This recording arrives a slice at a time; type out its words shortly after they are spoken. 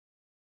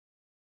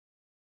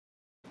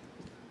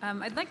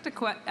I'd like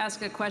to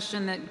ask a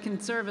question that can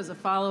serve as a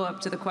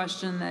follow-up to the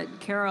question that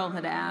Carol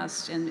had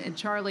asked, and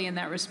Charlie in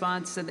that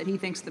response said that he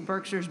thinks that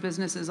Berkshire's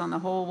businesses on the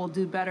whole will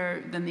do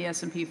better than the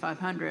S&P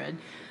 500.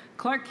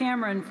 Clark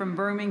Cameron from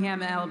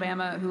Birmingham,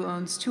 Alabama, who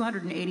owns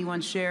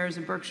 281 shares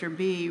of Berkshire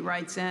B,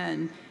 writes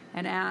in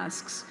and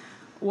asks,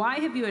 why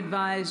have you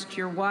advised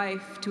your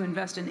wife to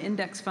invest in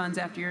index funds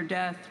after your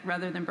death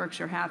rather than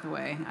Berkshire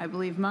Hathaway? I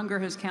believe Munger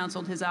has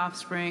counseled his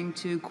offspring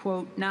to,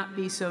 quote, not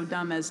be so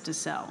dumb as to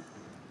sell.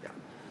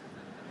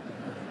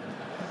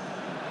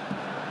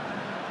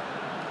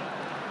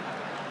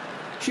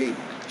 She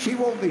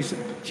won't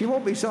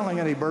be selling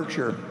any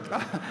Berkshire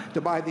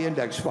to buy the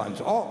index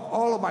funds.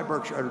 All of my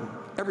Berkshire,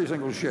 every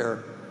single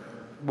share,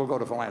 will go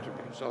to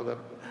philanthropy. So that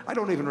I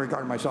don't even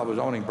regard myself as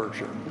owning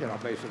Berkshire. You know,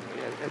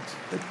 basically,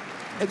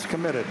 it's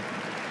committed.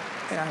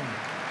 And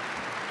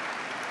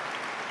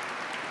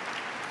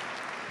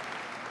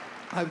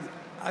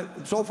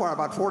so far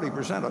about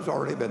 40% has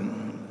already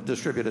been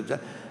distributed.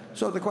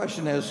 So the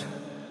question is,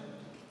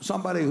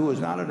 somebody who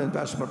is not an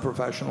investment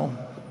professional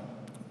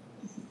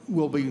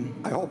will be,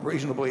 I hope,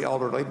 reasonably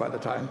elderly by the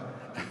time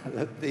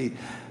that the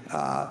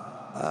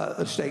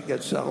estate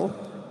gets settled.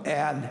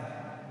 And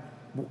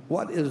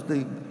what is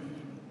the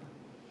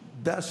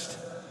best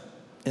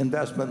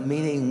investment,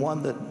 meaning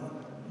one that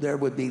there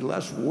would be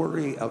less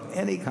worry of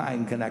any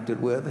kind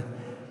connected with,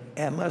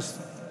 and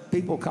less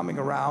people coming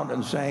around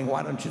and saying,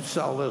 why don't you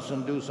sell this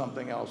and do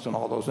something else and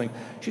all those things.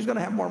 She's going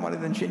to have more money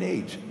than she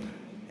needs.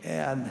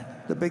 And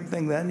the big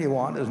thing then you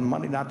want is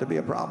money not to be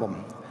a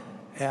problem.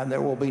 And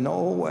there will be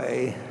no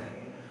way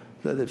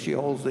that if she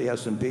holds the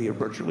S&P, or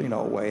virtually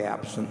no way,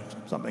 absent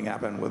something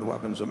happened with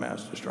weapons of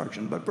mass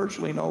destruction, but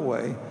virtually no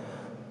way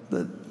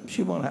that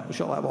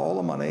she'll have all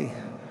the money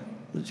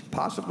that she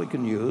possibly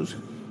can use.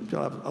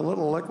 She'll have a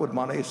little liquid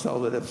money so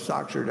that if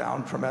stocks are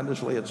down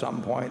tremendously at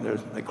some point,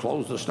 they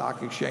close the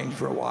stock exchange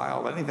for a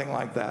while, anything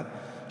like that,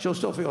 she'll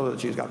still feel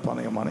that she's got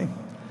plenty of money.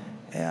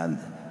 And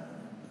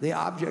the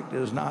object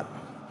is not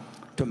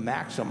to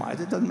maximize.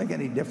 It doesn't make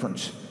any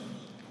difference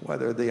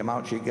whether the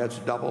amount she gets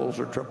doubles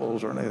or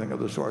triples or anything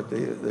of the sort.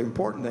 The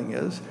important thing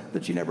is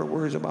that she never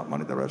worries about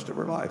money the rest of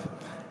her life.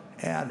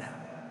 And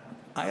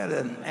I had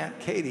an Aunt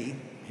Katie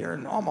here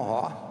in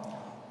Omaha,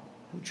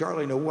 who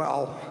Charlie knew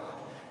well,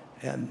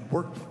 and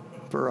worked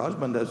for her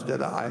husband, as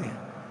did I.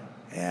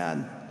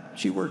 And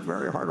she worked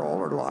very hard all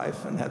her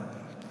life and had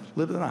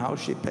lived in a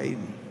house she paid,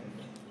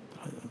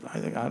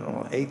 I don't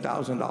know,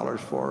 $8,000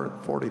 for,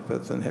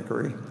 45th and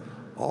Hickory,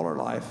 all her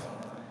life.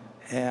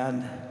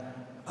 And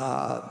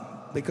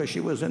because she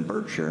was in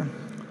Berkshire,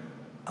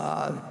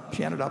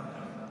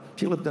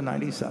 she lived to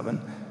 97.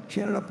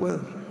 She ended up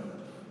with,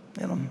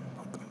 a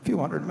few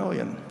 $100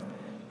 million.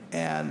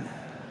 And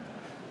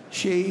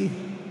she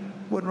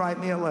would write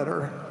me a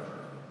letter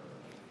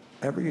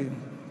every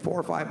 4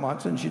 or 5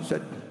 months, and she'd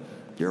said,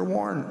 dear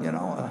Warren,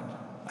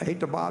 I hate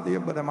to bother you,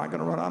 but am I going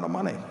to run out of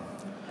money?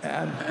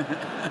 And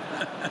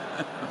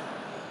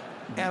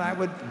and I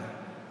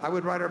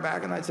would write her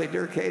back and I'd say,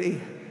 dear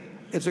Katie,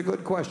 it's a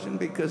good question,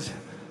 because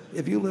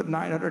if you live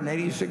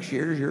 986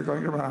 years, you're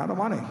going to run out of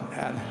money.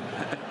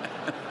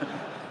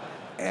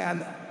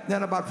 And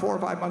then about 4 or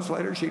 5 months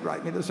later, she'd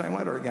write me the same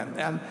letter again.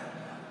 And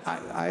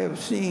I have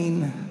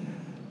seen,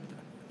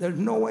 there's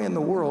no way in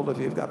the world, if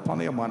you've got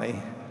plenty of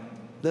money,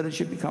 that it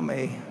should become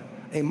a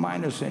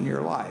minus in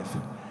your life.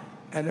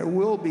 And there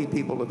will be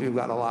people, if you've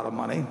got a lot of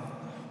money,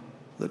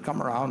 that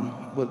come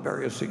around with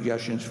various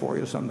suggestions for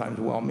you, sometimes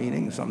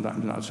well-meaning,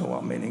 sometimes not so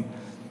well-meaning.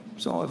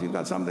 So if you've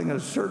got something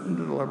that's certain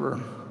to deliver,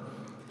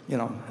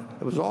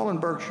 if it was all in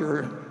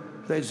Berkshire,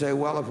 they'd say,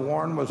 well, if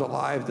Warren was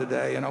alive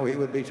today, he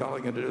would be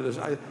telling you to do this.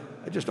 I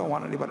just don't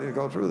want anybody to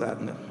go through that.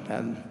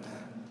 And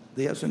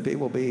the S&P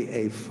will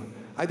be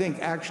I think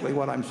actually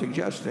what I'm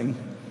suggesting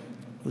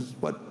is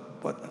what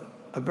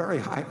a very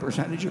high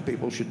percentage of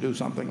people should do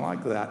something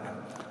like that.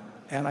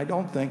 And I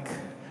don't think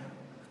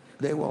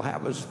they will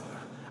have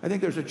I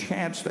think there's a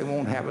chance they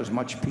won't have as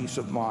much peace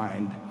of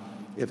mind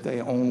if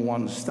they own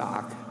one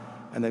stock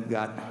and they've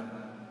got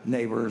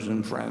neighbors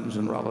and friends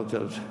and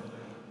relatives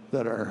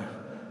that are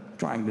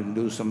trying to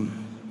do some,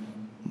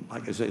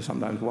 like I say,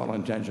 sometimes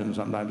well-intentioned,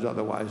 sometimes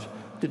otherwise,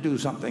 to do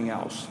something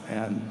else.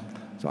 And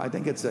so I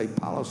think it's a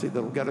policy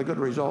that will get a good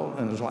result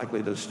and is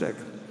likely to stick.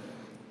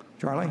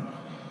 Charlie?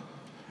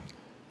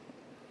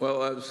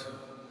 Well, as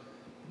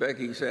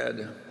Becky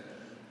said,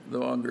 the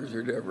Mungers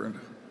are different.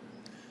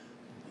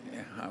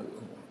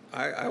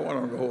 I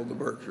want to hold the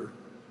Berkshire.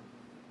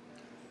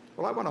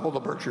 Well, I want to hold the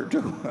Berkshire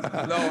too.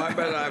 No, I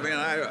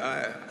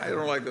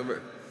don't like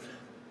the.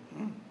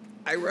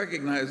 I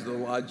recognize the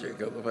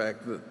logic of the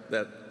fact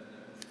that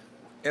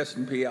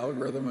S&P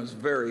algorithm is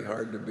very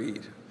hard to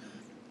beat.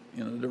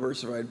 In a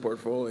diversified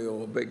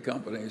portfolio of big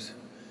companies,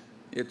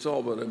 it's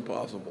all but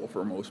impossible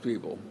for most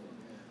people.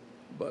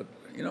 But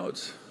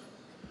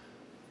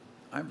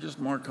I'm just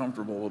more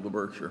comfortable with the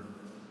Berkshire.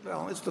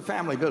 Well, it's the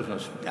family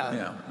business.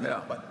 Yeah.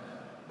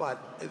 But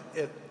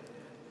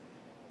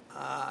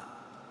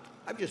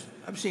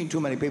I've seen too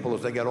many people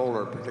as they get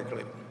older,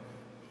 particularly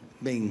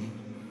being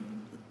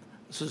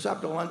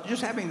susceptible, and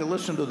just having to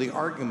listen to the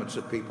arguments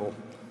of people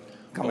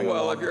coming along.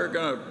 Well, if you're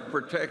going to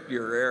protect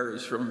your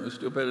heirs from the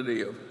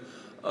stupidity of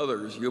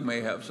others, you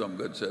may have some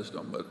good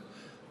system, but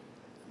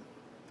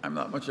I'm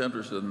not much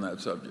interested in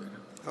that subject.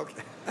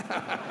 Okay.